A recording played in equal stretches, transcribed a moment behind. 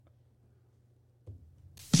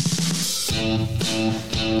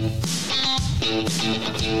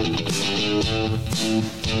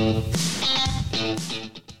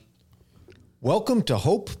Welcome to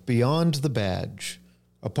Hope Beyond the Badge,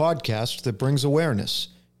 a podcast that brings awareness,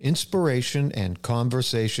 inspiration, and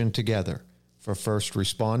conversation together for first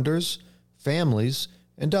responders, families,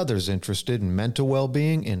 and others interested in mental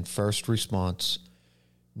well-being and first response.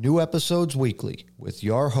 New episodes weekly with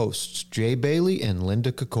your hosts, Jay Bailey and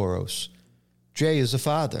Linda Kokoros. Jay is a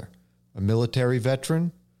father, a military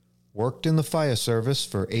veteran, worked in the fire service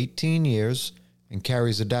for 18 years, and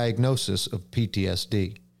carries a diagnosis of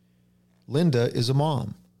PTSD. Linda is a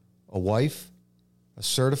mom, a wife, a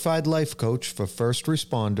certified life coach for first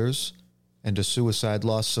responders, and a suicide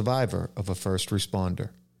loss survivor of a first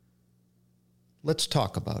responder. Let's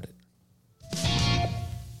talk about it.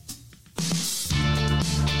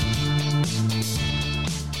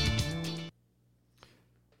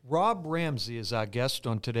 Rob Ramsey is our guest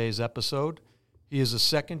on today's episode. He is a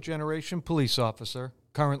second-generation police officer,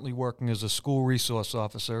 currently working as a school resource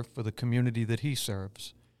officer for the community that he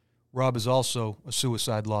serves. Rob is also a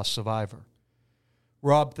suicide loss survivor.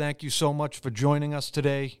 Rob, thank you so much for joining us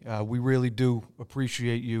today. We really do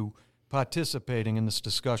appreciate you participating in this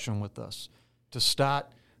discussion with us. To start,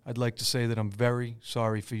 I'd like to say that I'm very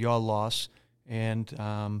sorry for your loss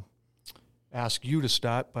and ask you to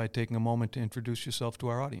start by taking a moment to introduce yourself to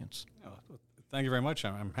our audience. Thank you very much.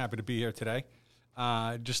 I'm happy to be here today.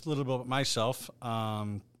 Just a little bit about myself. Like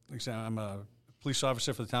I said, I'm a police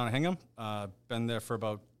officer for the town of Hingham. Been there for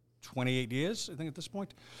about 28 years, I think, at this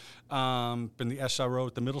point. Been the SRO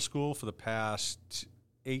at the middle school for the past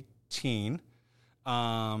 18.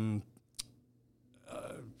 I'm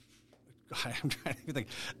trying to think.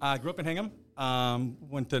 Grew up in Hingham.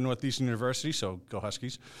 Went to Northeastern University, so go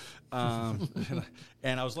Huskies.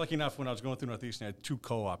 And I was lucky enough when I was going through Northeastern, I had two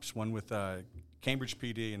co-ops, one with Cambridge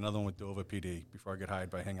PD and another one with Dover PD before I got hired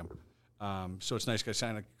by Hingham. So it's nice because I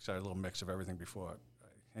had a little mix of everything before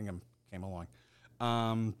Hingham came along.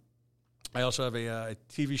 I also have a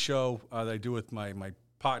TV show that I do with my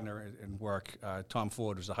partner in work, Tom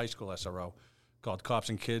Ford, who's a high school SRO, called Cops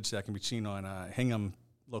and Kids, that can be seen on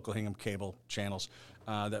local Hingham cable channels,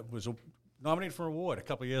 that was nominated for an award a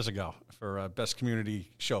couple of years ago for Best Community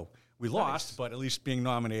Show. We lost, but at least being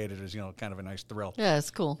nominated is, kind of a nice thrill. Yeah, it's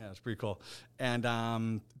cool. Yeah, it's pretty cool.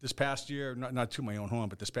 And this past year, not to my own horn,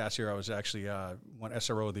 but this past year I was actually won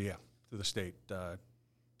SRO of the year through the state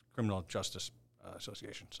Criminal Justice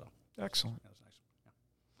Association. So excellent. That was nice. Yeah.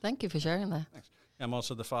 Thank you for sharing that. Thanks. I'm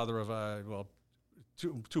also the father of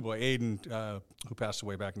two boy, Aiden, who passed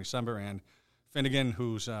away back in December, and Finnegan,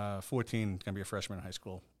 who's 14, going to be a freshman in high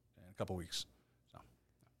school in a couple weeks. So.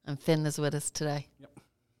 And Finn is with us today. Yep.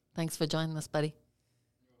 Thanks for joining us, buddy.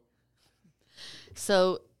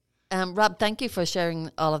 So, Rob, thank you for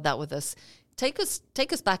sharing all of that with us. Take us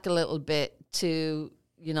back a little bit to,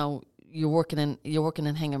 you're working in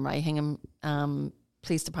Hingham, right? Hingham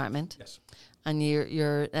Police Department. Yes. And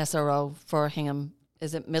you're SRO for Hingham.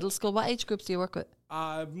 Is it middle school? What age groups do you work with?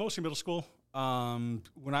 Mostly middle school.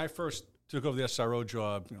 When I first took over the SRO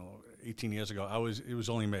job, 18 years ago, it was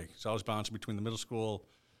only me. So I was bouncing between the middle school,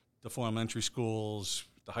 the four elementary schools,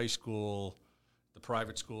 the high school, the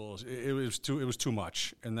private schools. It was too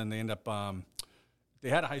much. And then they end up they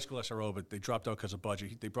had a high school SRO, but they dropped out because of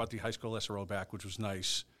budget. They brought the high school SRO back, which was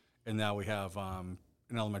nice. And now we have an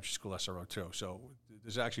elementary school SRO too. So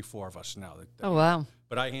there's actually four of us now. Oh, wow.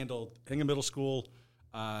 But I handled Hingham Middle School,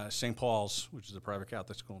 St. Paul's, which is a private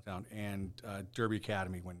Catholic school in town, and Derby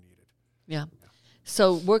Academy when needed. Yeah.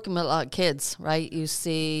 So working with a lot of kids, right? You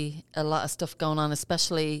see a lot of stuff going on,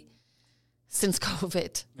 especially since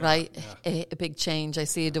COVID, right? Yeah. A big change. I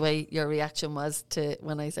see the way your reaction was to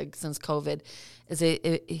when I said since COVID. Is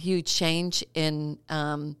a huge change in,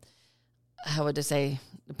 how would I say,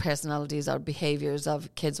 the personalities or behaviours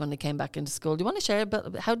of kids when they came back into school. Do you want to share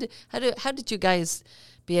about how did you guys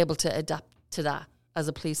be able to adapt to that as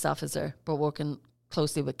a police officer, but working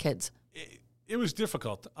closely with kids? It was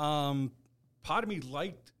difficult. Part of me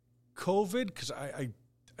liked COVID because I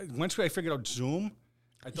once I figured out Zoom,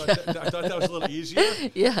 I thought that was a little easier.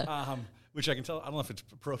 Yeah. Which I can tell. I don't know if it's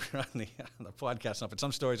appropriate on the podcast stuff, but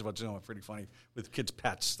some stories about Zoom are pretty funny with kids'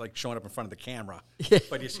 pets like showing up in front of the camera,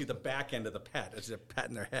 but you see the back end of the pet as they're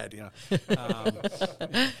patting their head,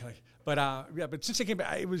 But since they came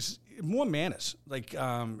back, it was more manners. Like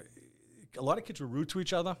a lot of kids were rude to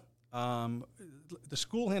each other. The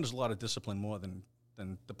school handles a lot of discipline more than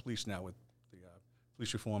the police now with the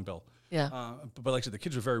police reform bill. Yeah. But like I said, the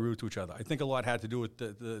kids were very rude to each other. I think a lot had to do with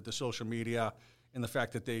the social media and the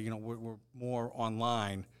fact that they were more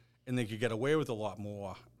online and they could get away with a lot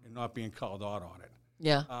more and not being called out on it.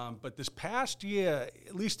 Yeah. But this past year,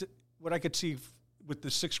 at least what I could see with the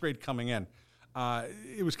 6th grade coming in,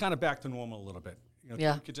 it was kind of back to normal a little bit.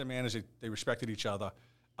 Kids that managed, they respected each other.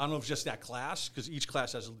 I don't know if it's just that class, because each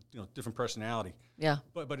class has different personality. Yeah.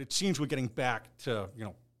 But it seems we're getting back to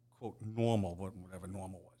quote normal, whatever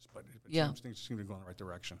normal was. But things seem to go in the right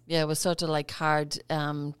direction. Yeah, it was sort of like hard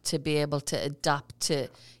to be able to adapt to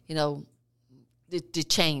the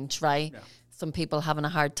change, right? Yeah. Some people having a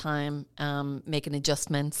hard time making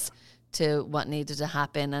adjustments to what needed to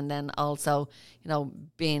happen, and then also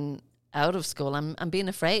being out of school and being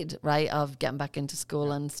afraid, right, of getting back into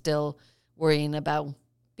school and still worrying about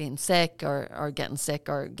being sick or getting sick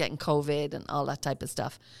or getting COVID and all that type of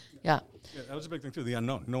stuff. Yeah. Yeah, that was a big thing too, the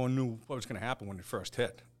unknown. No one knew what was going to happen when it first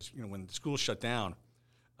hit. When the school shut down,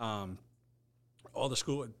 all the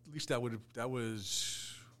school, at least that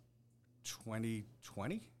was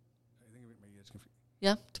 2020. I think maybe it's confused.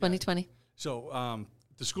 Yeah, 2020. So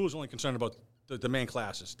the school was only concerned about the main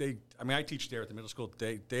classes. I teach there at the middle school.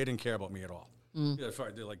 They didn't care about me at all. They're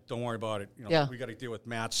like, don't worry about it. We got to deal with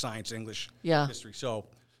math, science, English, history. So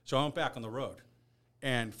I went back on the road.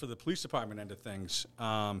 And for the police department end of things,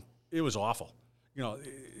 it was awful.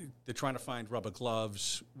 They're trying to find rubber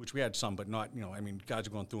gloves, which we had some, but not, guys are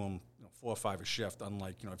going through them 4 or 5 a shift.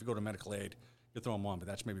 Unlike, if you go to medical aid, you throw them on, but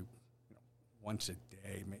that's maybe once a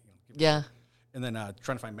day. Yeah. And then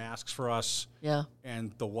trying to find masks for us. Yeah.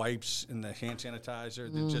 And the wipes and the hand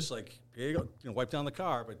sanitizer. They're just like, here you go, wipe down the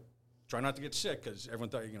car, but try not to get sick, because everyone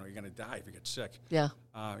thought, you're going to die if you get sick. Yeah.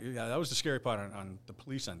 That was the scary part on the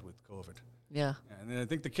police end with COVID. Yeah. And then I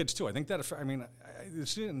think the kids, too. I think that,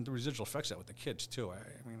 seeing the residual effects of that with the kids, too.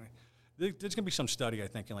 There's going to be some study, I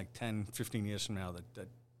think, in like 10, 15 years from now that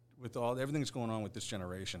with everything that's going on with this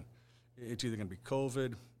generation, it's either going to be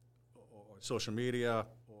COVID or social media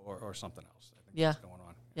or something else. I think that's going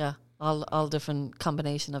on. Yeah. All different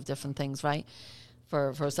combination of different things, right?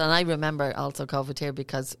 For us. And I remember also COVID here,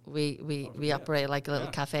 because we operate like a little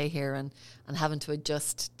cafe here and having to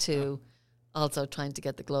adjust to also trying to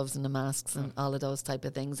get the gloves and the masks and all of those type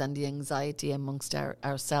of things, and the anxiety amongst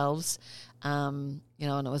ourselves. And it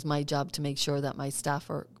was my job to make sure that my staff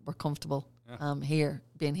were comfortable here,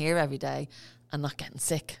 being here every day and not getting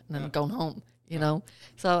sick and then going home,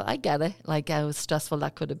 So I get it, like how stressful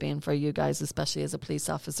that could have been for you guys, especially as a police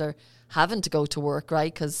officer, having to go to work,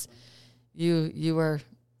 right? Because you were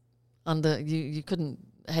on you couldn't.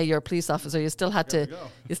 Hey, you're a police officer. You still had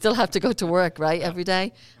to go to work, right, every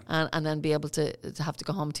day, and then be able to have to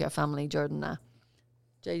go home to your family during that.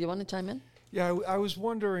 Jay, you want to chime in? Yeah, I was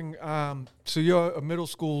wondering. So you're a middle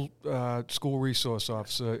school school resource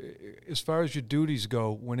officer. As far as your duties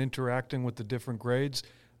go, when interacting with the different grades,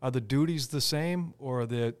 are the duties the same, or are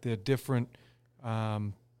there different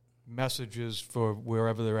messages for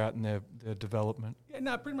wherever they're at in their development? Yeah,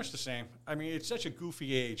 no, pretty much the same. It's such a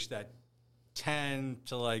goofy age that 10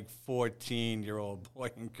 to like 14-year-old boy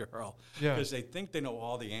and girl, because they think they know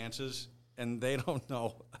all the answers and they don't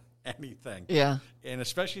know anything. Yeah. And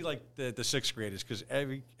especially like the 6th graders, because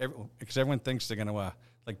everyone thinks they're going to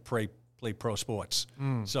play pro sports.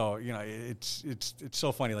 So it's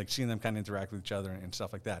so funny, like seeing them kind of interact with each other and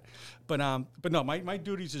stuff like that. But no, my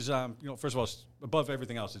duties is first of all, above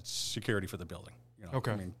everything else, it's security for the building.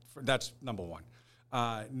 Okay. That's number one.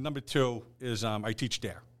 Number two is I teach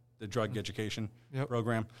DARE, the drug education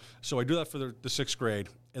program. So I do that for the 6th grade,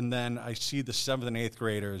 and then I see the 7th and 8th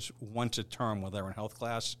graders once a term while they're in health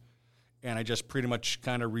class, and I just pretty much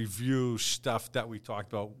kind of review stuff that we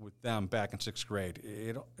talked about with them back in 6th grade.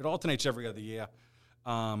 It alternates every other year.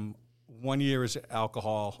 1 year is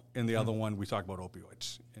alcohol, and the other one we talk about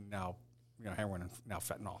opioids, and now heroin and now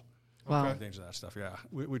fentanyl. Wow. Things of that stuff,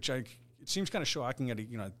 which it seems kind of shocking at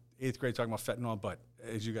 8th grade talking about fentanyl, but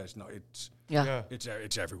as you guys know, it's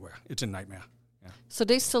everywhere. It's a nightmare. Yeah. So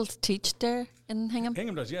they still teach there in Hingham?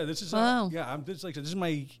 Hingham does, yeah. This is this is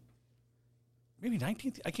my maybe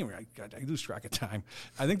 19th. I can't remember. I lose track of time.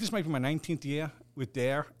 I think this might be my 19th year with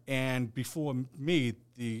DARE, and before me,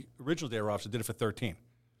 the original DARE officer did it for 13.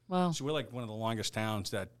 Wow. So we're like one of the longest towns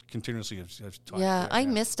that continuously has taught. Yeah, I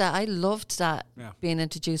missed that. I loved that being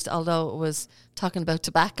introduced, although it was talking about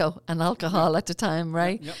tobacco and alcohol at the time,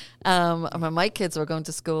 right? Yep. When my kids were going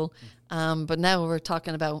to school. But now we're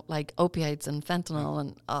talking about like opioids and fentanyl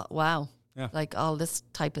and wow. Yeah. Like all this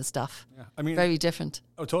type of stuff. Yeah. Very different.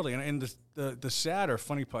 Oh, totally. And the sad or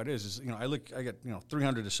funny part is I get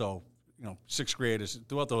 300 or so 6th graders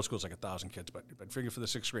throughout the whole school is like 1,000 kids, but figure for the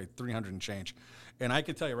 6th grade, 300 and change. And I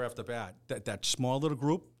can tell you right off the bat that small little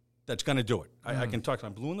group that's going to do it. I can talk to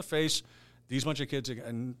them blue in the face. These bunch of kids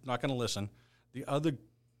are not going to listen. The other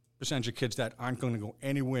percentage of kids that aren't going to go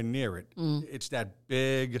anywhere near it. It's that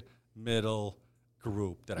big middle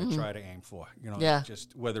group that I try to aim for.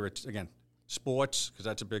 Just whether it's, again, sports, because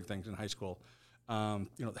that's a big thing in high school.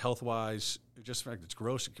 Health-wise, just the fact it's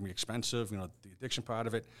gross, it can be expensive, the addiction part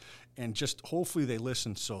of it. And just hopefully they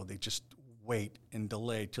listen, so they just wait and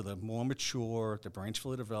delay till they're more mature, their brain's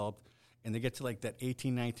fully developed, and they get to like that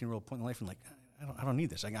 18, 19-year-old point in life and like, I don't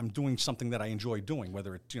need this. I'm doing something that I enjoy doing,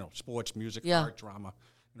 whether it's, sports, music, art, drama,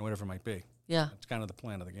 whatever it might be. Yeah. It's kind of the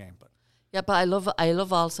plan of the game. But yeah, but I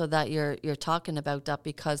love also that you're talking about that,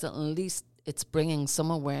 because at least it's bringing some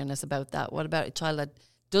awareness about that. What about a child that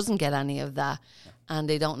doesn't get any of that and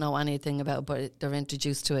they don't know anything about it, but they're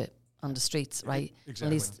introduced to it on the streets, right? Exactly.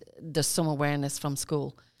 At least there's some awareness from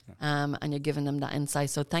school. And you're giving them that insight.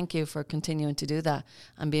 So thank you for continuing to do that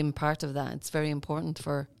and being part of that. It's very important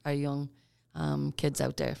for our young kids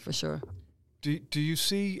out there, for sure. Do you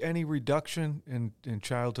see any reduction in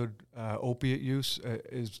childhood opiate use?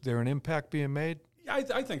 Is there an impact being made? Yeah,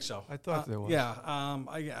 I think so. I thought there was. Yeah,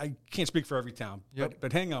 I can't speak for every town,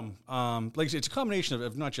 but Hingham, like I said, it's a combination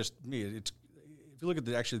of not just me. It's, if you look at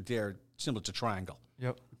they're similar to triangle.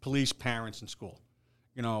 Yep. Police, parents, and school.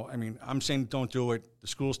 I'm saying don't do it. The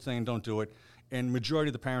school's saying don't do it. And majority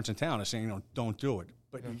of the parents in town are saying, don't do it.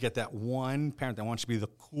 But you get that one parent that wants to be the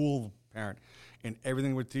cool parent, and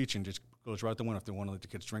everything we're teaching just goes right out the window if they want to let the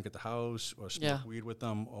kids drink at the house or smoke weed with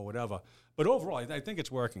them or whatever. But overall, I think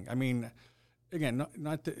it's working. I mean, again,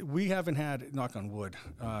 we haven't had, knock on wood,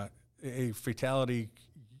 a fatality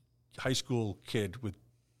high school kid with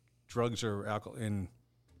drugs or alcohol in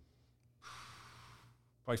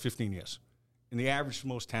probably 15 years. And the average for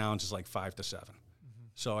most towns is like 5 to 7.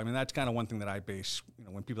 So, I mean, that's kind of one thing that I base,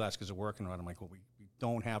 when people ask, is it working or not, I'm like, well, we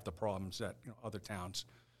don't have the problems that, other towns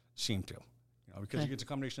seem to, because it's a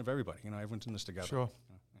combination of everybody, everyone's in this together. Sure.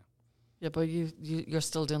 Yeah, but you're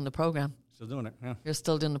still doing the program. Still doing it, yeah. You're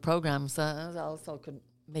still doing the program, so that also could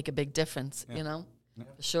make a big difference, Yeah.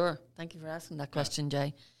 For sure. Thank you for asking that question,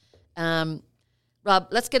 Jay. Rob,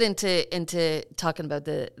 let's get into talking about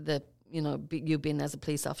the you being as a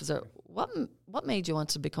police officer. What made you want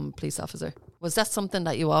to become a police officer? Was that something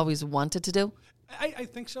that you always wanted to do? I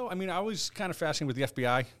think so. I mean, I was kind of fascinated with the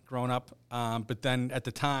FBI growing up, but then at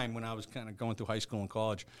the time when I was kind of going through high school and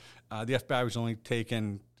college, the FBI was only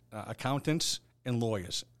taking accountants and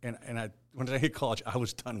lawyers. And when I hit college, I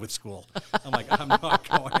was done with school. I'm like, I'm not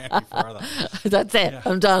going any further. That's it. Yeah.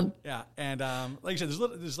 I'm done. Yeah, and like I said,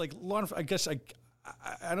 there's like a lot of, I guess,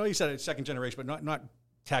 I know you said it's second generation, but not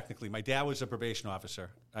technically. My dad was a probation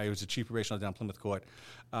officer. I was the chief probation officer down Plymouth Court.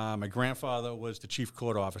 My grandfather was the chief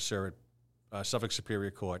court officer at Suffolk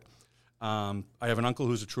Superior Court. I have an uncle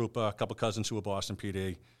who's a trooper, a couple cousins who were Boston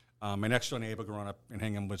PD. My next door neighbor growing up in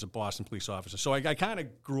Hingham was a Boston police officer. So I kind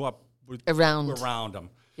of grew up around them.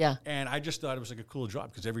 Yeah. And I just thought it was like a cool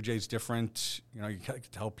job because every day is different. You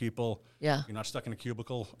get to help people. Yeah. You're not stuck in a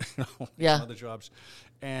cubicle, other jobs.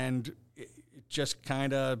 And it just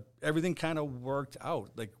kind of, everything kind of worked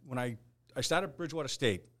out. Like when I started Bridgewater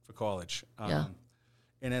State for college. And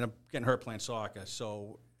ended up getting hurt playing soccer.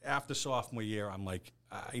 So after sophomore year, I'm like,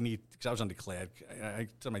 because I was undeclared. I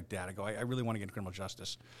told my dad, I really want to get into criminal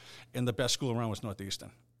justice. And the best school around was Northeastern.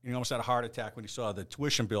 He almost had a heart attack when he saw the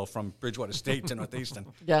tuition bill from Bridgewater State to Northeastern.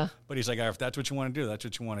 Yeah. But he's like, if that's what you want to do, that's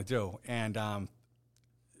what you want to do. And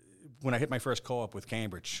when I hit my first co-op with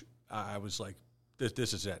Cambridge, I was like,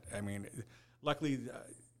 this is it. I mean, luckily,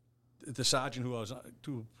 the sergeant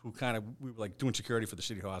who we were like doing security for the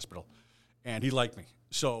city hospital, and he liked me.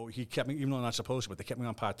 So he kept me, even though I'm not supposed to, but they kept me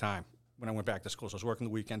on part-time when I went back to school. So I was working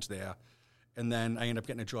the weekends there. And then I ended up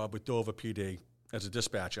getting a job with Dover PD as a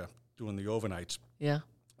dispatcher, doing the overnights. Yeah.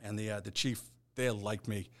 And the chief there liked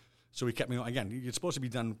me. So he kept me on. Again, it's supposed to be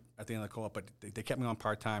done at the end of the co-op, but they kept me on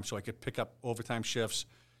part-time so I could pick up overtime shifts.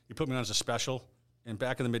 He put me on as a special. And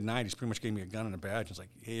back in the mid-'90s, pretty much gave me a gun and a badge. It's like,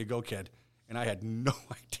 here you go, kid. And I had no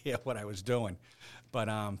idea what I was doing. But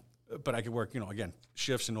I could work, again,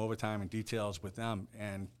 shifts and overtime and details with them.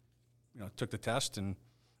 And, took the test. And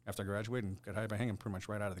after I graduated and got hired by Hingham pretty much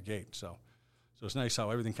right out of the gate. So it's nice how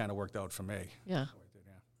everything kind of worked out for me. Yeah.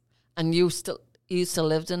 And you still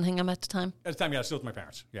lived in Hingham at the time? At the time, yeah, still with my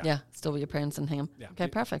parents. Yeah. Yeah, still with your parents in Hingham. Yeah. Okay,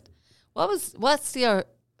 perfect. What's your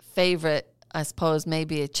favorite? I suppose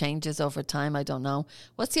maybe it changes over time. I don't know.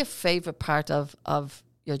 What's your favorite part of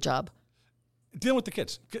your job? Dealing with the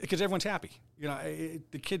kids, because everyone's happy.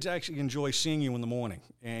 The kids actually enjoy seeing you in the morning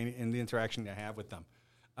and the interaction you have with them.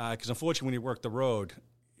 Because unfortunately, when you work the road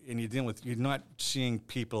and you're not seeing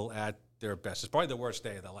people at their best. It's probably the worst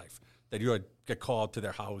day of their life that you get called to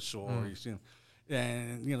their house or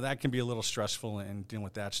and that can be a little stressful in dealing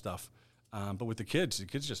with that stuff. But with the kids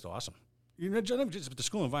just awesome. You know, just with the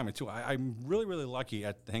school environment too. I'm really, really lucky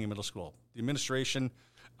at the Hingham Middle School. The administration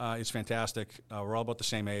is fantastic. We're all about the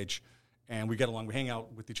same age, and we get along. We hang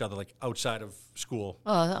out with each other like outside of school.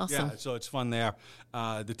 Oh, awesome! Yeah, so it's fun there.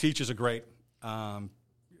 The teachers are great.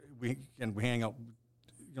 We hang out.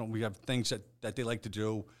 You know, we have things that they like to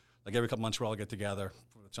do. Like every couple months, we all get together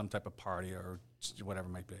for some type of party or whatever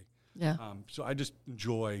it might be. Yeah. So I just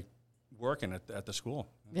enjoy working at the school.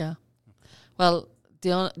 Yeah. Well,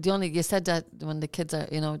 the only you said that when the kids are,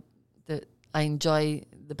 you know, I enjoy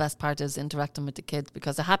the best part is interacting with the kids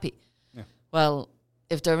because they're happy. Yeah. Well,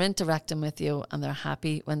 if they're interacting with you and they're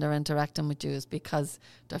happy when they're interacting with you, is because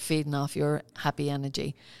they're feeding off your happy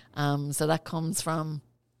energy. So that comes from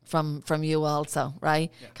you also,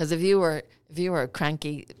 right? Because if you were a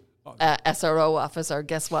cranky SRO officer,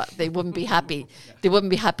 guess what? They wouldn't be happy. They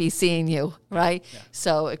wouldn't be happy seeing you, right? Yeah.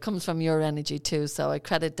 So it comes from your energy too. So I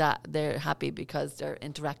credit that they're happy because they're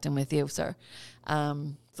interacting with you, sir.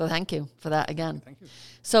 So thank you for that again. Thank you.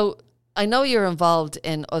 So I know you're involved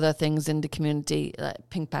in other things in the community, like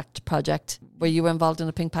Pink Patch Project. Were you involved in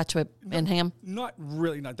a Pink Patch in Hingham? Not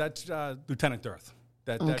really. No, that's Lieutenant Dirth.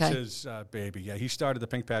 That's his baby. Yeah, he started the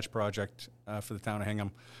Pink Patch Project for the town of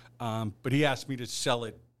Hingham, but he asked me to sell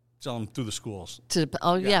them through the schools.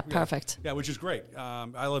 Perfect. Yeah, which is great.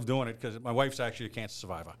 I love doing it because my wife's actually a cancer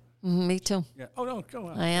survivor. Me too. Yeah. Oh no, go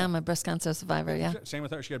on. I am a breast cancer survivor. Yeah. Same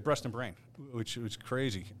with her. She had breast and brain, which was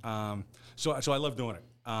crazy. So I love doing it.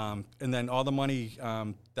 And then all the money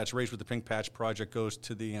that's raised with the Pink Patch Project goes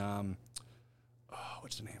to the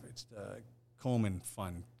what's the name? It's the Coleman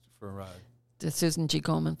Fund for. The Susan G.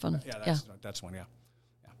 Coleman Fund. That's one. Yeah.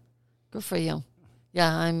 Good for you.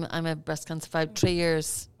 Yeah, I'm a breast cancer survivor. 3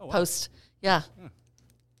 years post. Yeah.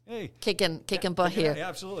 Hey. Kicking butt here. Yeah,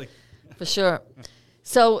 absolutely. For sure.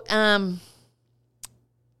 So,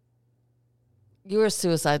 you were a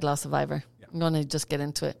suicide loss survivor. Yeah. I'm going to just get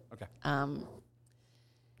into it. Okay.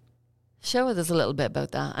 Share with us a little bit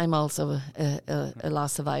about that. I'm also a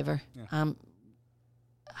loss survivor. Yeah.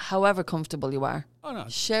 However comfortable you are,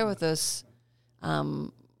 share with us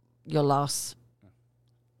your loss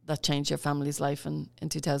that changed your family's life in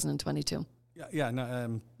 2022.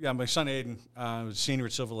 My son Aiden was a senior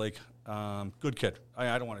at Silver Lake. Good kid.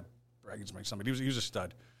 I don't want to brag against my son, but he was a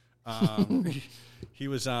stud. He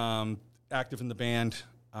was active in the band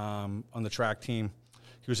on the track team.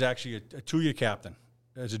 He was actually a 2-year captain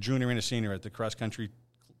as a junior and a senior at the cross country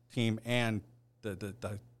team and the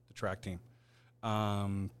track team.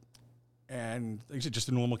 And like I said, just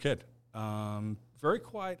a normal kid. Very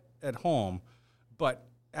quiet at home, but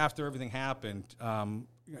after everything happened,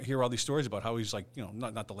 you hear all these stories about how he's like,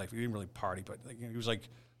 not the life. He didn't really party, but he was like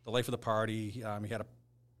the life of the party. He had a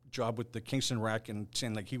job with the Kingston Rec, and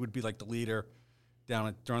saying like he would be like the leader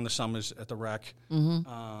during the summers at the rec.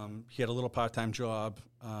 Mm-hmm. He had a little part-time job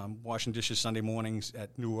washing dishes Sunday mornings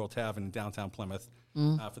at New World Tavern in downtown Plymouth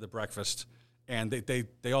for the breakfast, and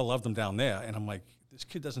they all loved him down there. And I'm like, this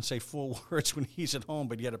kid doesn't say 4 words when he's at home,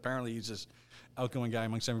 but yet apparently he's this outgoing guy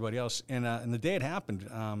amongst everybody else. And the day it happened,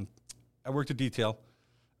 I worked a detail.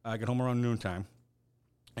 I got home around noontime,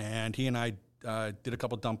 and he and I did a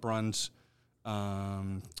couple dump runs. We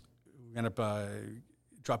ended up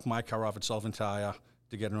dropping my car off at Sullivan Tire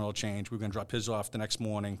to get an oil change. We were going to drop his off the next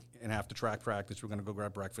morning, and after track practice, we were going to go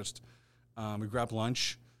grab breakfast. We grabbed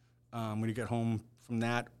lunch. When he got home from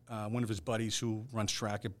that, one of his buddies who runs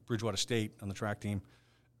track at Bridgewater State on the track team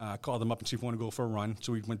called him up and see if we want to go for a run.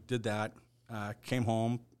 So we did that. Came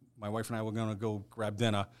home. My wife and I were going to go grab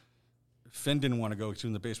dinner. Finn didn't want to go. He was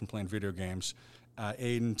in the basement playing video games.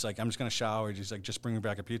 Aiden's like, I'm just going to shower. He's like, just bring me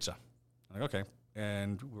back a pizza. I'm like, okay.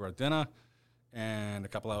 And we were at dinner, and a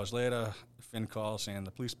couple hours later, Finn calls saying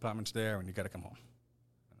the police department's there, and you got to come home.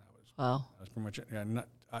 And that was pretty much it. Yeah,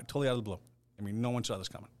 totally out of the blue. I mean, no one saw this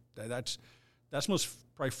coming. That's the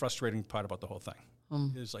most probably frustrating part about the whole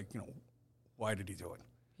thing. Is like, why did he do it?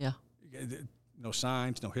 Yeah. No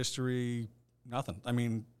signs, no history, nothing. I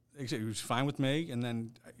mean, he was fine with me, and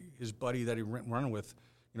then his buddy that he went running with,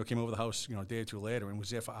 came over the house, a day or two later and was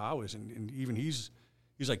there for hours, and even he's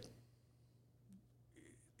like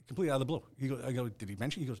completely out of the blue. I go, did he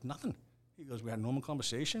mention? He goes, nothing. He goes, we had a normal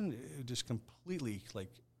conversation. It just completely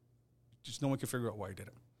just no one could figure out why he did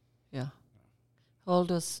it. Yeah. How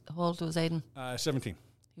old was Aiden? 17.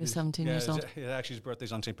 He was 17 years old. Actually, his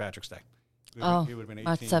birthday's on St. Patrick's Day. He would have been 18.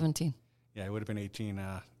 March 17. Yeah, he would have been 18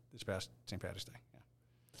 this past St. Patrick's Day. Yeah.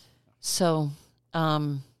 So,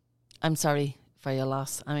 I'm sorry for your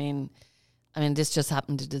loss. I mean, this just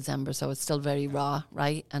happened in December, so it's still very raw,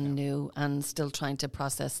 right, and new, and still trying to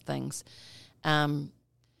process things.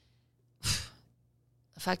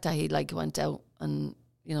 the fact that he like went out and,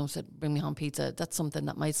 you know, said, bring me home pizza, that's something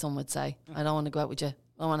that my son would say. I don't want to go out with you. I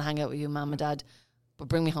don't want to hang out with you, mum and dad, but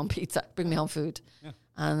bring me home pizza, bring me home food. Yeah.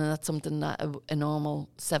 And that's something that a normal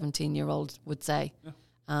 17-year-old would say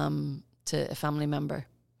to a family member.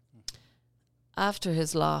 After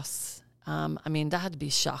his loss, I mean, that had to be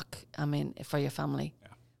a shock, I mean, for your family.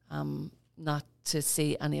 Yeah. Not to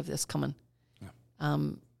see any of this coming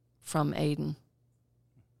from Aiden.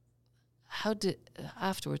 How did,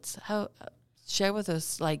 afterwards, share with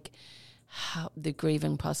us, like, how the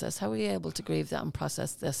grieving process, how were you able to grieve that and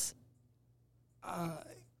process this?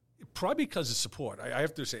 Probably because of support. I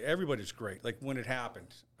have to say, everybody's great. Like, when it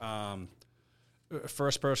happened,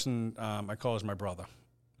 first person I call is my brother,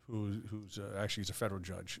 who's actually he's a federal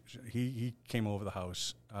judge. He came over the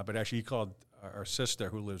house, but actually he called our sister,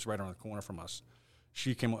 who lives right around the corner from us.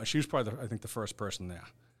 She came. She was probably, I think, the first person there.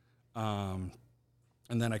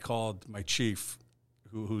 And then I called my chief,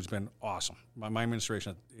 who's been awesome. My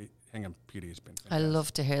administration at Hingham PD has been fantastic. I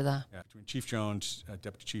love to hear that. Yeah, between Chief Jones,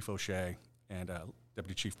 Deputy Chief O'Shea, and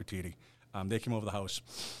Deputy Chief Petiti. They came over the house.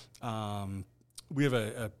 We have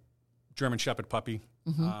a German Shepherd puppy.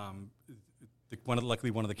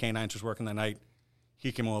 Luckily, one of the canines was working that night.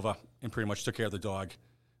 He came over and pretty much took care of the dog.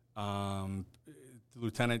 The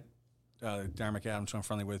lieutenant, Darren McAdams, who I'm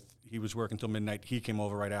friendly with, he was working until midnight. He came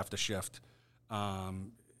over right after shift. That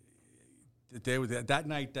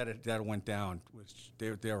night that it went down,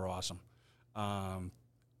 they were awesome.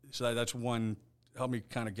 So that's one, helped me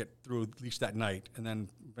kind of get through at least that night. And then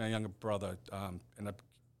my younger brother ended up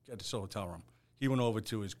at the hotel room. He went over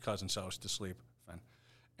to his cousin's house to sleep,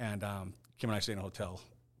 and Kim and I stayed in a hotel.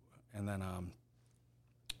 And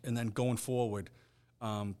then going forward,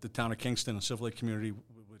 the town of Kingston and Silver Lake community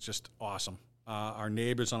was just awesome. Our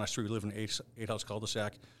neighbors on our street, we live in an 8-house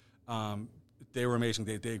cul-de-sac. They were amazing.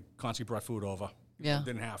 They constantly brought food over. Yeah.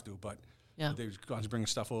 Didn't have to, but they were constantly bringing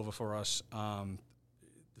stuff over for us.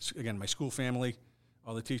 Again, my school family,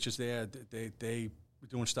 all the teachers there, they were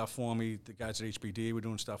doing stuff for me. The guys at HBD were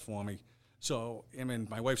doing stuff for me. So, I mean,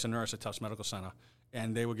 my wife's a nurse at Tufts Medical Center,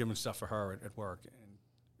 and they were giving stuff for her at work.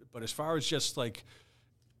 But as far as just like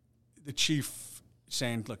the chief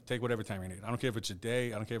saying, look, take whatever time you need. I don't care if it's a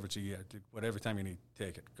day. I don't care if it's a year. Whatever time you need,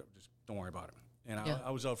 take it. Just don't worry about it. And I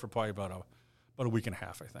was out for probably about a week and a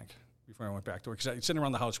half, I think, before I went back to work. Because I was sitting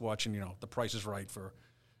around the house watching, The Price is Right for,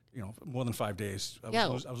 more than 5 days. I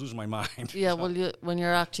was losing my mind. Yeah, well, when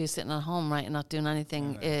you're actually sitting at home, right, and not doing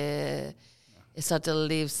anything, it sort of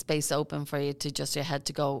leaves space open for you to just your head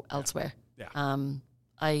to go elsewhere. Yeah.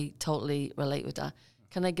 I totally relate with that.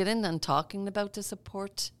 Can I get in and talking about the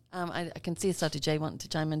support? I can see Dr. J wanting to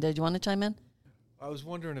chime in there. Do you want to chime in? I was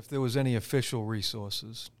wondering if there was any official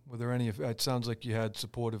resources. Were there any? It sounds like you had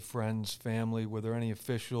supportive friends, family. Were there any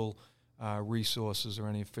official resources or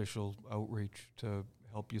any official outreach to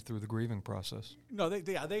help you through the grieving process? No,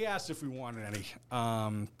 they asked if we wanted any.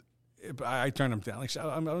 But I turned them down. Like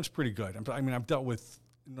I was pretty good. I mean, I've dealt with,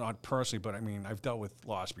 not personally, but I mean, I've dealt with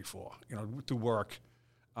loss before. Through work.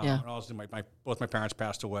 And also, both my parents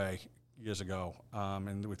passed away years ago,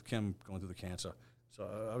 and with Kim going through the cancer.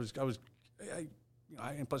 So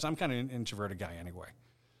plus I'm kind of an introverted guy anyway.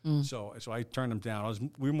 So I turned him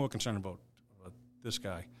down. We were more concerned about this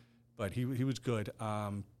guy, but he was good.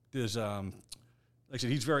 There's like I said,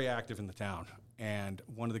 he's very active in the town, and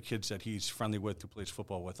one of the kids that he's friendly with, who plays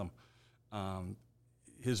football with him,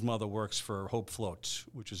 his mother works for Hope Floats,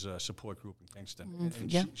 which is a support group in Kingston.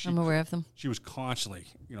 And I'm aware of them. She was constantly,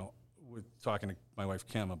 with talking to my wife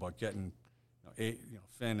Kim about getting,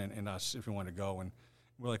 Finn and us if we want to go, and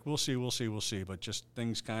we're like, we'll see. But just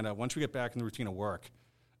things kind of, once we get back in the routine of work,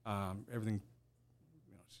 everything,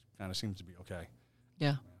 kind of seems to be okay.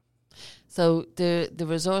 Yeah. So the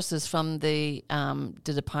resources from the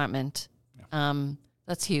department,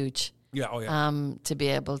 that's huge. Yeah. Oh yeah. To be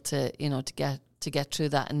able to to get through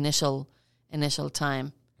that initial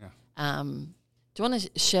time. Yeah. Do you want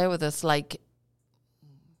to share with us, like,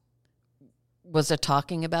 was there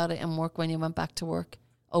talking about it in work when you went back to work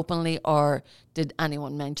openly, or did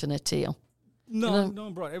anyone mention it to you? No, no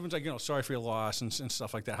one brought. Everyone's like, sorry for your loss and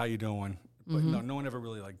stuff like that. How you doing? But no one ever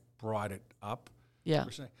really brought it up. Yeah.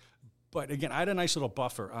 Per se. But again, I had a nice little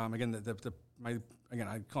buffer. Again,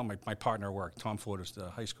 I call my partner at work, Tom Ford, is the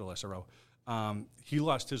high school SRO. He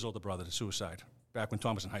lost his older brother to suicide back when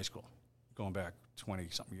Tom was in high school, going back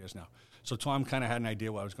 20-something years now. So Tom kind of had an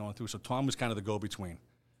idea what I was going through. So Tom was kind of the go-between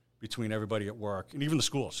between everybody at work and even the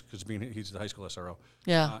schools, because he's the high school SRO.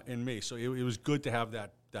 Yeah. And me. So it was good to have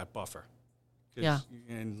that buffer. Yeah.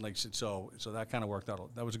 And like I said, so that kind of worked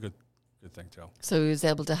out. That was a good good thing too. So he was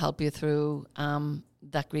able to help you through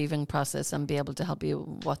that grieving process and be able to help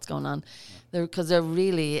you what's going on. Because there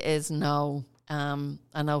really is no,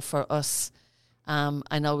 I know for us,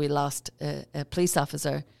 I know we lost a police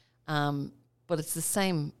officer, but it's the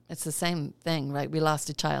same thing, right? We lost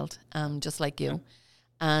a child, just like you.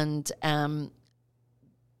 And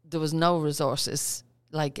there was no resources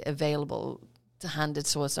like available to hand it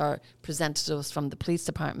to us or presented to us from the police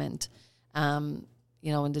department, in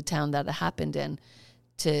the town that it happened in,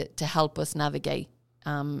 to help us navigate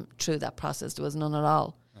through that process. There was none at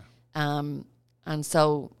all. And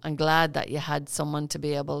so I'm glad that you had someone to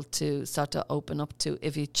be able to sort of open up to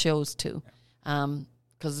if you chose to.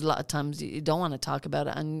 Because a lot of times you don't want to talk about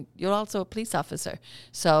it, and you're also a police officer.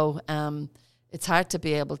 So it's hard to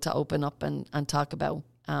be able to open up and talk about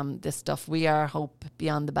this stuff. We are Hope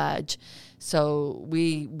Beyond the Badge. So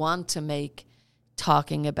we want to make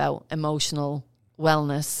talking about emotional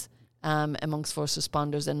wellness amongst first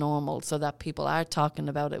responders a normal, so that people are talking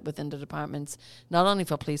about it within the departments, not only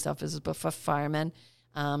for police officers, but for firemen,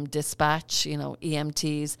 dispatch,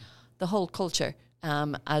 EMTs, the whole culture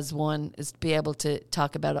as one is to be able to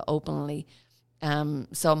talk about it openly.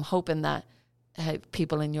 So I'm hoping that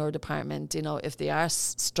people in your department, if they are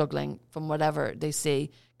struggling from whatever they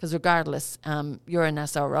see, because regardless, you're an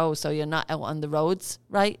SRO, so you're not out on the roads,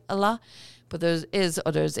 right, a lot. But there is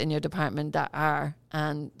others in your department that are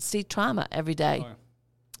and see trauma every day.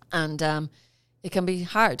 And it can be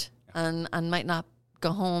hard and might not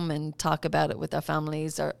go home and talk about it with their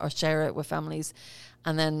families or share it with families.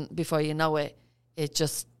 And then before you know it, it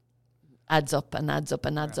just adds up and adds up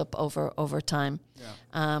and adds up over time.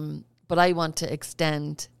 But I want to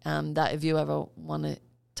extend that if you ever want to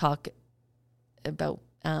talk about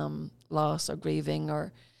loss or grieving,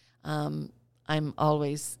 or I'm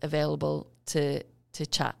always available to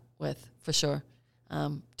chat with, for sure.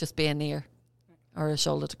 Just be an ear or a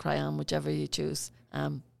shoulder to cry on, whichever you choose.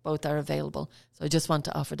 Both are available. So I just want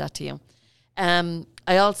to offer that to you.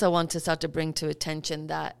 I also want to sort of bring to attention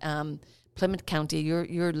that Plymouth County,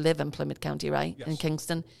 you live in Plymouth County, right? Yes. In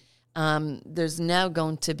Kingston. There's now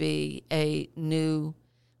going to be a new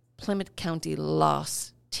Plymouth County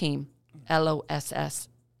Loss team, LOSS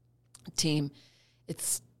team.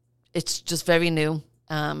 It's just very new.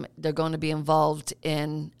 They're going to be involved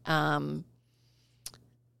in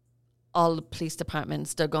all the police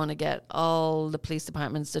departments. They're going to get all the police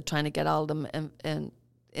departments. They're trying to get all of them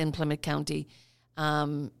in Plymouth County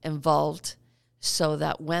involved, so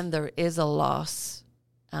that when there is a loss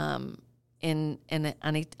in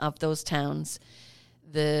any of those towns,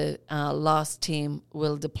 the loss team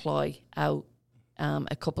will deploy out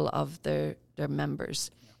a couple of their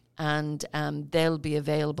members, and they'll be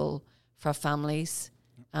available for families.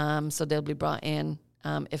 So they'll be brought in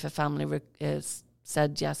if a family is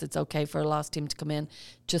said, yes, it's okay for a loss team to come in,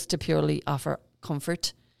 just to purely offer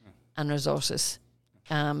comfort and resources.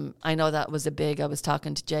 I know that was I was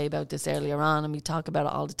talking to Jay about this earlier on, and we talk about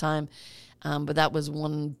it all the time. But that was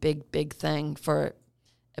one big thing for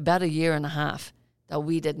about a year and a half that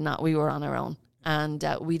we were on our own, and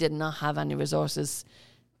we did not have any resources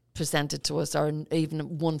presented to us, or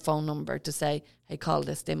even one phone number to say, hey, call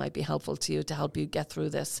this, they might be helpful to you to help you get through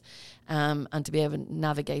this, and to be able to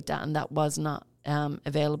navigate that. And that was not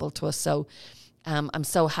available to us. So I'm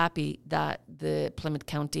so happy that the Plymouth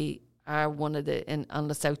County are one of on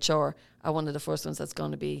the South Shore are one of the first ones that's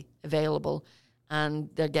going to be available. And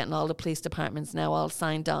they're getting all the police departments now all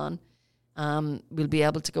signed on. We'll be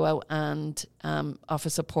able to go out and offer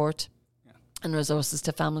support and resources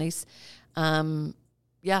to families.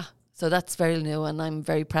 So that's very new, and I'm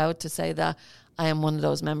very proud to say that I am one of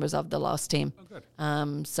those members of the loss team. Oh,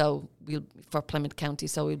 good. So for Plymouth County,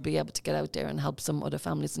 so we'll be able to get out there and help some other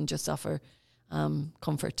families and just offer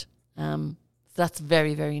comfort. So that's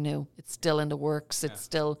very, very new. It's still in the works. It's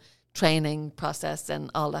still training process and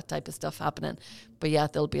all that type of stuff happening. But yeah,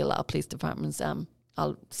 there'll be a lot of police departments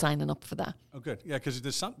all signing up for that. Oh, good. Yeah, because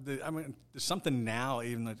there's something now,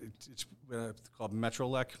 even that it's called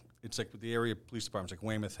Metrolec. It's like the area police departments, like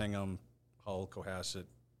Weymouth, Hingham, Hull, Cohasset.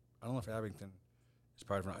 I don't know if Abington is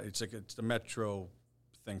part of it. It's the Metro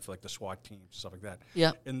thing for like the SWAT teams, stuff like that.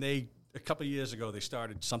 Yeah. And a couple of years ago, they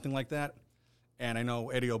started something like that. And I know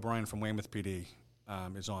Eddie O'Brien from Weymouth PD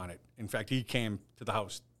is on it. In fact, he came to the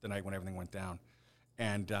house the night when everything went down,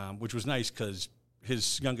 and which was nice because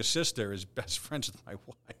his younger sister is best friends with my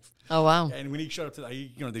wife. Oh, wow. And when he showed up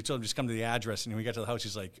they told him just come to the address, and when we got to the house,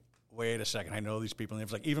 he's like, wait a second, I know these people. And he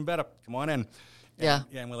was like, even better, come on in. And,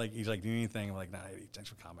 and we're like, he's like, do you need anything? I'm like, nah, thanks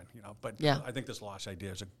for coming, But I think this loss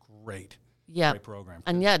idea is a great great program.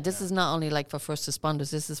 And this is not only like for first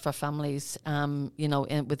responders, this is for families,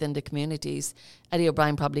 within the communities. Eddie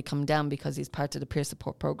O'Brien probably come down because he's part of the peer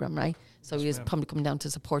support program, right? So he's probably come down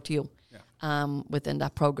to support you within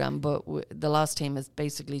that program. But the LOS team is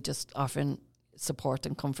basically just offering support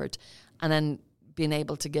and comfort, and then being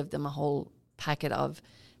able to give them a whole packet of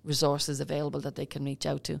resources available that they can reach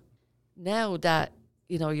out to. Now that,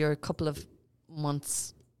 you're a couple of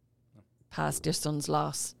months past your son's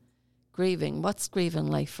loss, grieving, what's grieving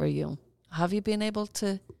like for you? Have you been able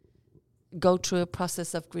to go through a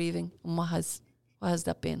process of grieving? And what has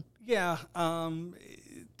that been? Yeah,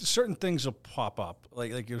 certain things will pop up.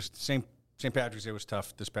 Like it was St. Patrick's Day was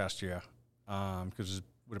tough this past year because it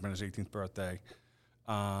would have been his 18th birthday.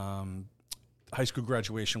 High school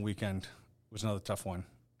graduation weekend was another tough one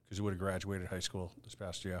because he would have graduated high school this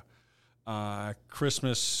past year.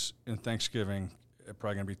 Christmas and Thanksgiving are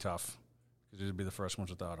probably going to be tough because these would be the first ones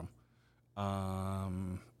without him.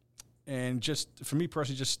 And just for me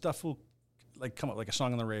personally, just stuff will like come up, like a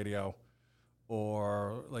song on the radio,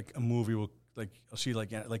 or like a movie will, like I'll see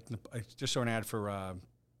like I just saw an ad for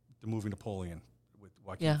the movie Napoleon with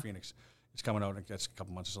Joaquin Phoenix. It's coming out, that's a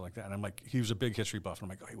couple months or something like that. And I'm like, he was a big history buff, and I'm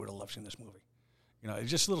like, oh, he would have loved seeing this movie.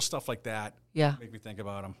 It's just little stuff like that. Yeah, make me think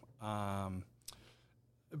about him.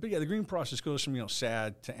 But yeah, the grieving process goes from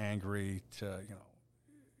sad to angry to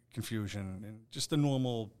confusion, and just the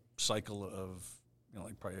normal cycle of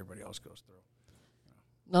like probably everybody else goes through.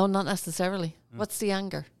 No, not necessarily. What's the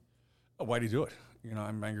anger? Oh, why'd he do it?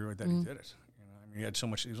 I'm angry that he did it. He had so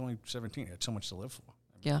much. He was only 17. He had so much to live for.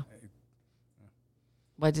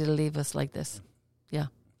 Why did he leave us like this? Yeah,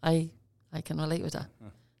 I can relate with that.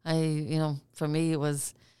 For me it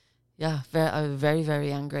was, I was very,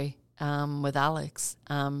 very angry with Alex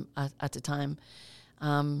at the time.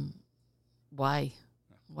 Why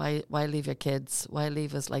leave your kids? Why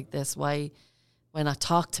leave us like this? Why not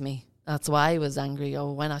talk to me? That's why I was angry.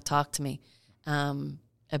 Oh, why not talk to me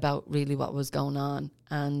about really what was going on?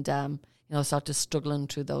 And sort of struggling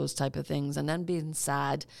through those type of things, and then being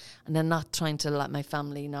sad, and then not trying to let my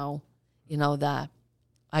family know, that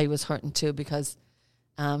I was hurting too, because,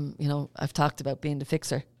 I've talked about being the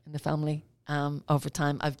fixer in the family over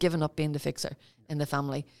time. I've given up being the fixer in the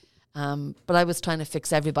family, but I was trying to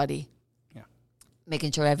fix everybody,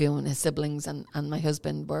 making sure everyone, his siblings and my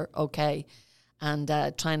husband were okay, and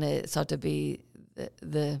trying to sort of be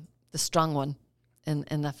the strong one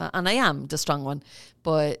in that and I am the strong one,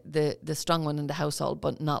 but the strong one in the household,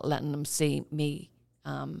 but not letting them see me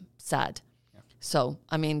sad. So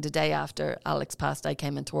the day after Alex passed, I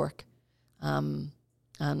came into work, and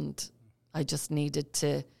I just needed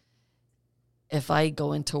to, if I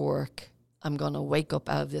go into work, I'm going to wake up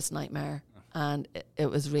out of this nightmare, and it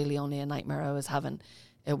was really only a nightmare I was having.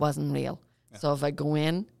 It wasn't real. So if I go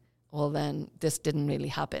in, well, then this didn't really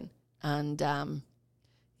happen, and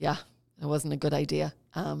it wasn't a good idea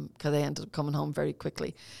because I ended up coming home very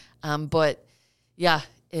quickly. So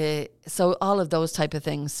all of those type of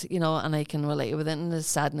things, and I can relate with it, and the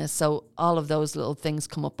sadness. So all of those little things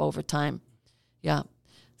come up over time. Yeah.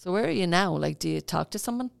 So where are you now? Like, do you talk to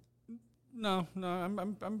someone? No,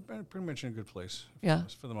 I'm pretty much in a good place.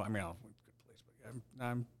 For the moment. I'll good place, but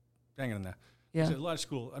I'm hanging in there. Yeah. A lot of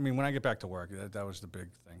school. When I get back to work, that was the big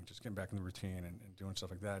thing. Just getting back in the routine and doing stuff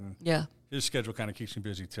like that. And his schedule kind of keeps me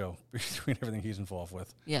busy too, between everything he's involved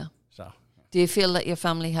with. Yeah. So. Do you feel that your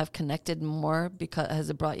family have connected more because has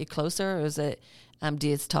it brought you closer, or is it? Do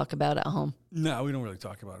you talk about it at home? No, we don't really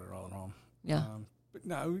talk about it at all at home. Yeah. But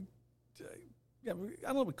no, we're a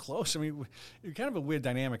little bit close. We're kind of a weird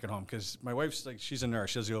dynamic at home because my wife's she's a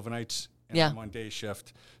nurse. She does the overnights. And I'm on day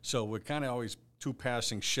shift, so we're kind of always two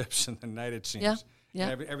passing shifts in the night, it seems. Yeah.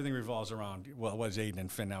 Everything revolves around, well, it was Aiden and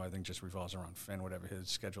Finn now. Everything just revolves around Finn, whatever his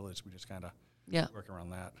schedule is. We just kind of work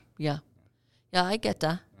around that. Yeah. Yeah, I get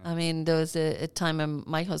that. Yeah. There was a time when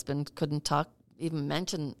my husband couldn't even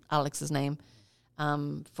mention Alex's name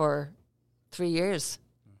for 3 years.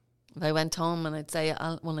 If I went home and I'd say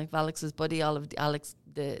one of Alex's buddy, all of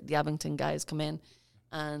the Abington guys come in,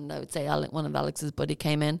 and I would say one of Alex's buddy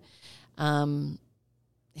came in,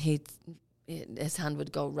 his hand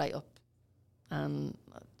would go right up, and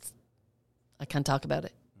I can't talk about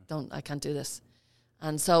it. I can't do this.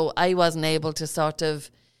 And so I wasn't able to sort of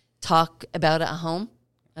talk about it at home.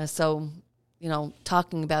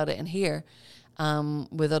 Talking about it in here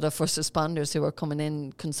with other first responders who were coming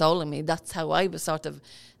in consoling me, that's how I was that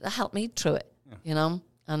helped me through it,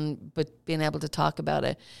 but being able to talk about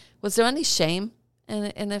it. Was there any shame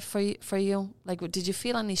in it for you? Like, did you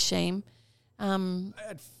feel any shame?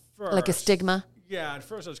 At first, like a stigma? Yeah, at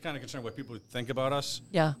first I was kind of concerned what people would think about us.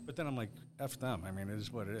 Yeah. But then I'm like, F them. I mean, it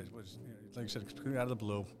is what it is. It was, like you said, it's completely out of the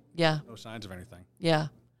blue. Yeah. No signs of anything. Yeah,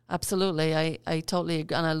 absolutely. I totally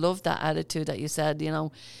agree. And I love that attitude that you said, there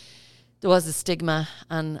was a stigma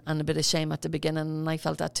and a bit of shame at the beginning, and I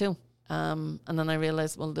felt that too. And then I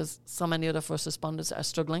realized, well, there's so many other first responders that are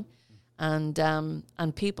struggling,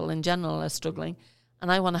 and people in general are struggling,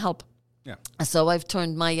 and I want to help. Yeah. So I've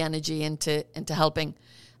turned my energy into helping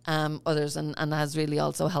others, and that has really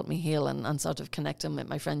also helped me heal and sort of connecting with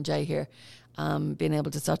my friend Jay here, being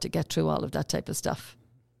able to start to get through all of that type of stuff.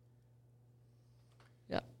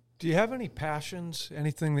 Yeah. Do you have any passions,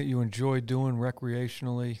 anything that you enjoy doing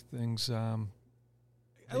recreationally, things that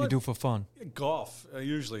you do for fun? Golf,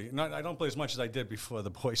 usually. I don't play as much as I did before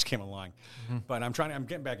the boys came along, but I'm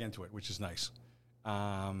getting back into it, which is nice.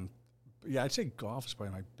 Yeah, I'd say golf is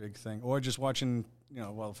probably my big thing, or just watching,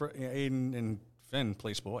 Aiden and Finn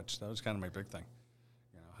play sports. That was kind of my big thing.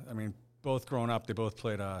 I mean, both growing up, they both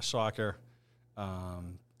played soccer,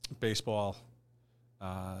 baseball.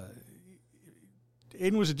 Aiden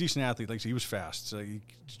was a decent athlete. Like, he was fast. So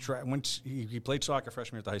once he played soccer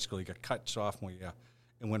freshman year at the high school. He got cut sophomore year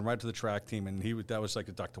and went right to the track team. And that was like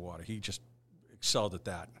a duck to water. He just excelled at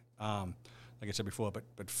that. Like I said before,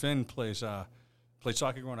 but Finn played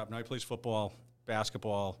soccer growing up. Now he plays football,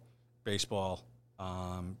 basketball, baseball.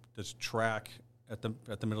 Does track at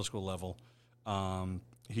the middle school level.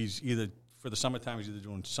 He's either, for the summertime, he's either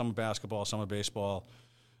doing summer basketball, summer baseball.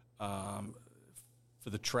 For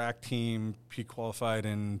the track team, he qualified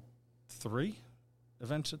in 3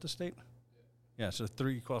 events at the state. Yeah, so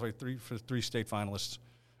qualified for 3 state finalists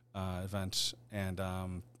events, and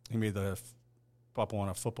he made the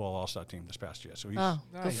Papawana football all-star team this past year. So he's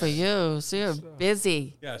good for you. So you're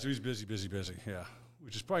busy. Yeah, so he's busy. Yeah,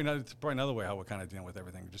 which is probably another way how we're kind of dealing with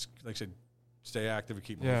everything. Just like I said, stay active and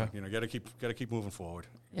keep moving. Yeah. Gotta keep moving forward.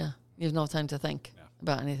 Yeah, you have no time to think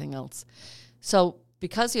about anything else. So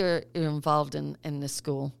because you're involved in the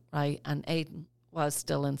school, right, and Aiden was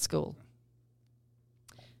still in school,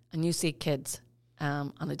 and you see kids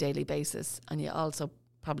on a daily basis, and you also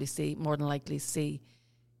probably more than likely see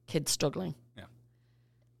kids struggling. Yeah.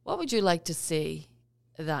 What would you like to see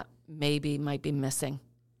that maybe might be missing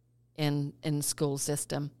in the school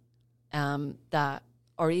system, that,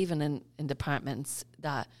 or even in departments,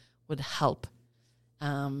 that would help,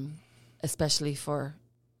 especially for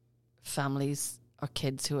families or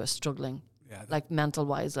kids who are struggling, like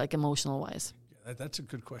mental-wise, like emotional-wise? Yeah, that's a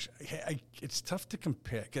good question. It's tough to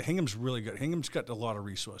compare. Hingham's really good. Hingham's got a lot of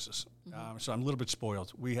resources, so I'm a little bit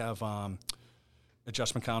spoiled. We have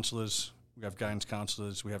adjustment counselors, we have guidance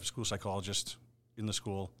counselors, we have a school psychologist in the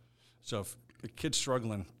school. So if a kid's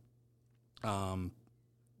struggling,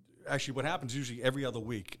 actually what happens usually every other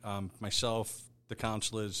week, myself, the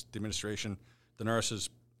counselors, the administration, the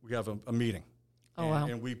nurses, we have a meeting. Oh, wow.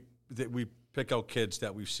 And we pick out kids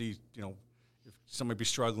that we see, if somebody be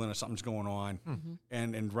struggling or something's going on,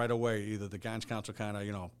 and right away, either the guidance counselor kind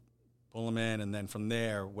of, pull them in, and then from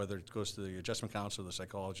there, whether it goes to the adjustment counselor or the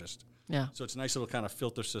psychologist. Yeah. So it's a nice little kind of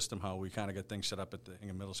filter system how we kind of get things set up at the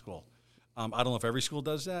Hingham Middle School. I don't know if every school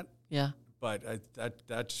does that. Yeah. But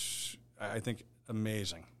that's, I think,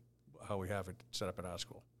 amazing how we have it set up at our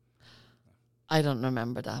school. I don't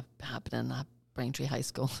remember that happening at Braintree High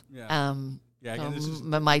School. Yeah.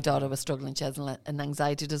 Again, my daughter was struggling. She has an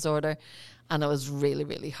anxiety disorder, and it was really,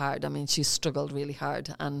 really hard. I mean, she struggled really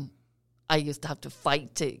hard, and I used to have to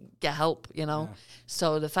fight to get help, Yeah.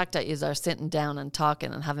 So the fact that you are sitting down and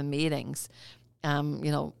talking and having meetings,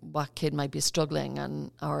 what kid might be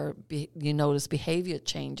struggling, or you notice behaviour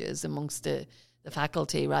changes amongst the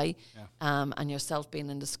faculty, right? Yeah. And yourself being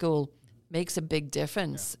in the school makes a big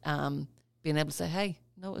difference. Yeah. Being able to say, hey,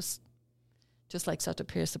 notice, just like sort of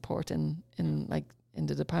peer support in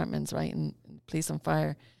the departments, right? In police and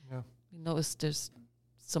fire. Yeah. You notice there's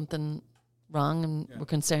something wrong, and we're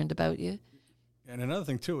concerned about you. And another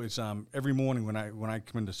thing too is every morning when I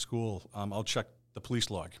come into school, I'll check the police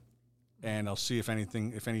log, and I'll see if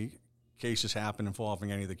any cases happen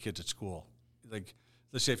involving any of the kids at school. Like,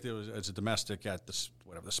 let's say if there was a domestic at the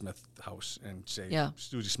Smith house, and say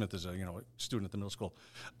Susie Smith is a student at the middle school,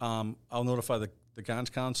 I'll notify the guidance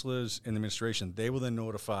counselors and the administration. They will then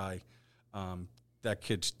notify that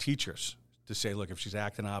kid's teachers to say, look, if she's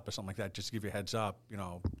acting up or something like that, just to give you a heads up,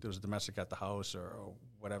 there was a domestic at the house or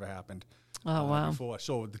whatever happened. Oh, wow. Before.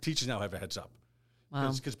 So the teachers now have a heads up.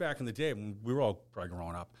 Wow. Because back in the day, when we were all probably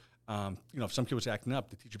growing up, if some kid was acting up,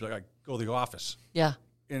 the teacher would be like, go to the office. Yeah.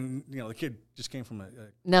 And, the kid just came from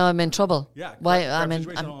now I'm in trouble. Yeah. Why?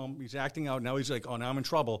 He's acting out. Now he's like, oh, now I'm in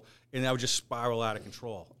trouble. And that would just spiral out of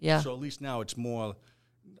control. Yeah. So at least now it's more,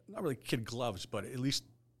 not really kid gloves, but at least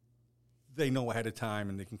they know ahead of time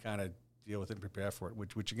and they can kind of deal with it and prepare for it,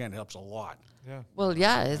 which again helps a lot. Yeah. Well,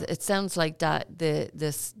 yeah, it sounds like that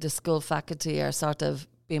the school faculty are sort of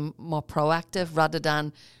being more proactive rather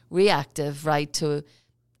than reactive, right, to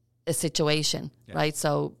a situation, right?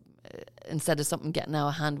 So instead of something getting out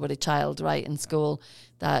of hand with a child, right, in school,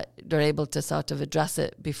 that they're able to sort of address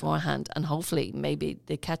it beforehand, and hopefully maybe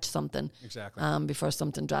they catch something before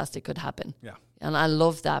something drastic could happen. Yeah. And I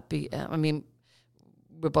love that. I mean,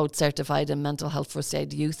 we're both certified in mental health first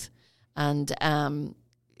aid youth, and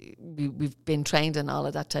we've been trained in all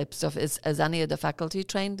of that type of stuff. Is any of the faculty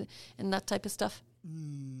trained in that type of stuff?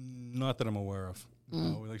 Not that I'm aware of.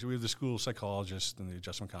 No, we have the school psychologists and the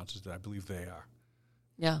adjustment counselors that I believe they are.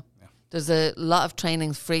 Yeah. There's a lot of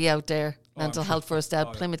trainings free out there. Mental health first aid.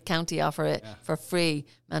 Plymouth County offer it for free.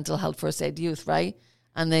 Mental health first aid youth, right?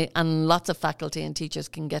 And lots of faculty and teachers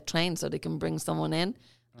can get trained, so they can bring someone in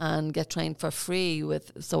and get trained for free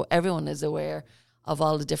so everyone is aware of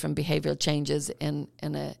all the different behavioural changes in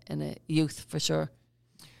a youth, for sure.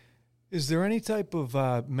 Is there any type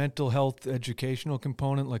of mental health educational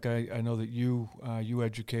component? Like I know that you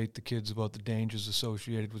educate the kids about the dangers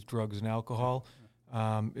associated with drugs and alcohol.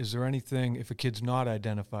 Is there anything, if a kid's not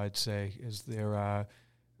identified, say, is there a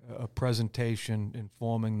presentation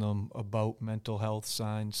informing them about mental health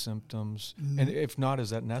signs, symptoms? And if not, is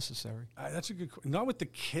that necessary? That's a good question. Not with the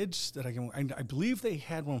kids that I believe they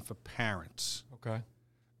had one for parents. Okay.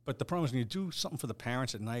 But the problem is when you do something for the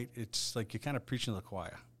parents at night, it's like you're kind of preaching to the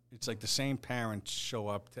choir. It's like the same parents show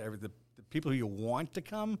up to the people who you want to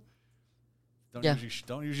come don't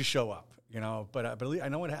usually show up, you know. But I believe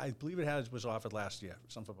it was offered last year,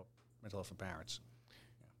 something about mental health for parents.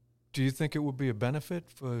 Do you think it would be a benefit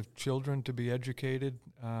for children to be educated,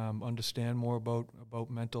 understand more about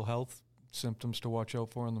mental health symptoms to watch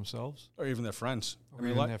out for in themselves, or even their friends?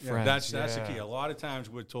 Their friends. That's the key. A lot of times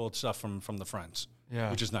we're told stuff from the friends,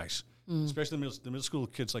 which is nice. Especially the middle school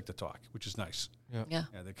kids like to talk, which is nice. Yeah.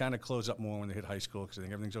 They kind of close up more when they hit high school because they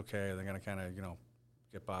think everything's okay. They're going to kind of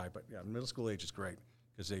get by. But middle school age is great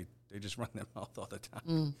because they just run their mouth all the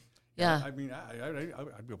time. Yeah. I mean,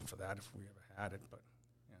 I'd be open for that if we ever had it, but.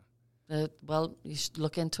 Well, you should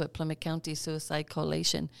look into it. Plymouth County Suicide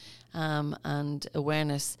Coalition and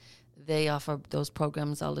Awareness, they offer those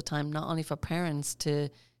programs all the time, not only for parents to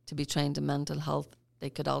be trained in mental health. They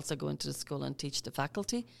could also go into the school and teach the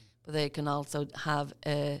faculty, but they can also have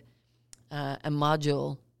a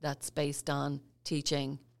module that's based on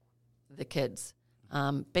teaching the kids.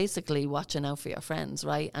 Basically watching out for your friends,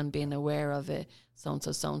 right, and being aware of it,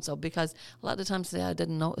 so-and-so, because a lot of times I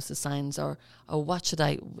didn't notice the signs, or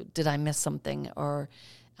did I miss something, or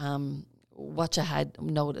what I had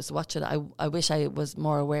noticed, I wish I was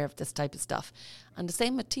more aware of this type of stuff. And the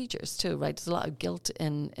same with teachers too, right? There's a lot of guilt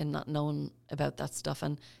in not knowing about that stuff,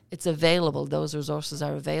 and it's available. Those resources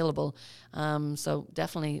are available. So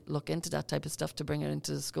definitely look into that type of stuff to bring it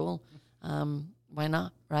into the school. Why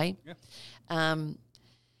not, right? Yeah.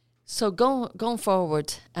 So going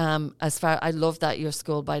forward, I love that your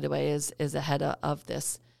school, by the way, is ahead of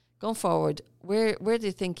this. Going forward, where do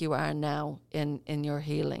you think you are now in your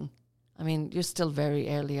healing? I mean, you're still very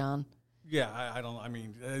early on. Yeah, I don't. I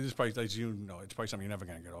mean, it's probably, as you know, it's probably something you're never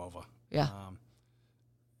going to get over. Yeah.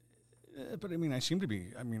 But I mean, I seem to be.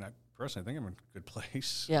 I mean, I personally think I'm in a good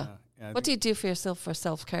place. Yeah. What do you do for yourself for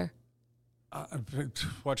self-care?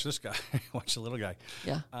 Watch this guy. Watch the little guy.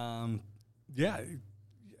 Yeah. Yeah.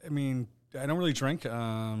 I mean, I don't really drink.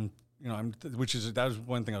 That was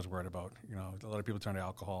one thing I was worried about. You know, a lot of people turn to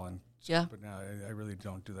alcohol and stuff, but no, I really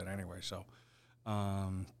don't do that anyway. So,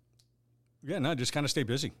 just kind of stay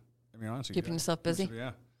busy. I mean, honestly, keeping yourself busy.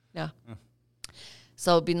 Yeah.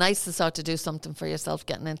 So it'd be nice to start to do something for yourself,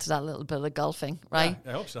 getting into that little bit of golfing, right? Yeah,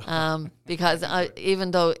 I hope so. Because even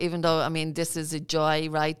though I mean, this is a joy,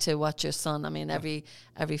 right, to watch your son. I mean, every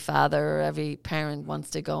father or every parent wants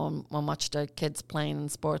to go and watch their kids playing in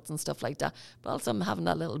sports and stuff like that. But also having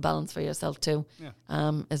that little balance for yourself too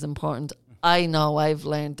is important. I know I've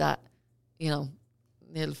learned that,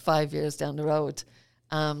 nearly 5 years down the road,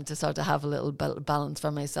 to sort of have a little balance for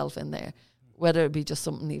myself in there, whether it be just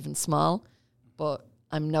something even small, but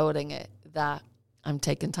I'm noting it that I'm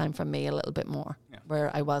taking time for me a little bit more,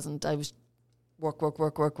 where I wasn't. I was work,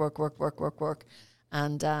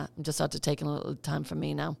 and I'm just sort of taking a little time for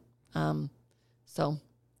me now. So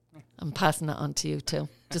I'm passing that on to you too.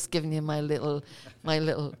 Just giving you my little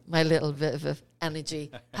bit of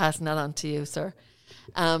energy, passing that on to you, sir.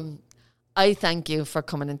 I thank you for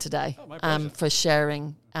coming in today, for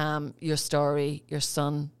sharing your story, your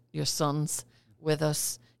sons with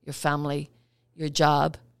us, your family, your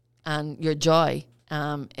job, and your joy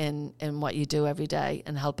in what you do every day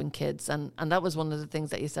and helping kids. And that was one of the things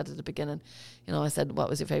that you said at the beginning. You know, I said, what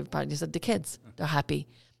was your favourite part? And you said, the kids, they're happy.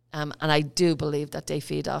 And I do believe that they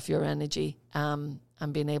feed off your energy and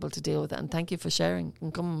being able to deal with it. And thank you for sharing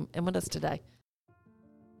and come in with us today.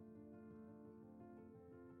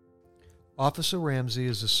 Officer Ramsey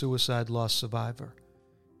is a suicide loss survivor.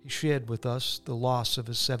 He shared with us the loss of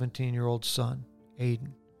his 17-year-old son,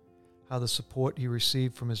 Aiden, how the support he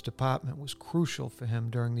received from his department was crucial for him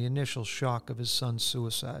during the initial shock of his son's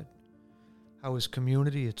suicide, how his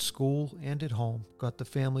community at school and at home got the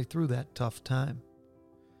family through that tough time.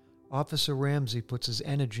 Officer Ramsey puts his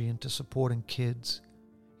energy into supporting kids.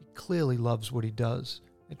 He clearly loves what he does.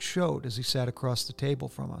 It showed as he sat across the table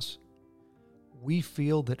from us. We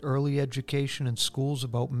feel that early education in schools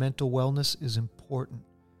about mental wellness is important,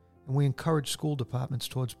 and we encourage school departments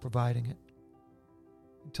towards providing it.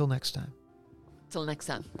 Until next time. Till next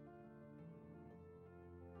time.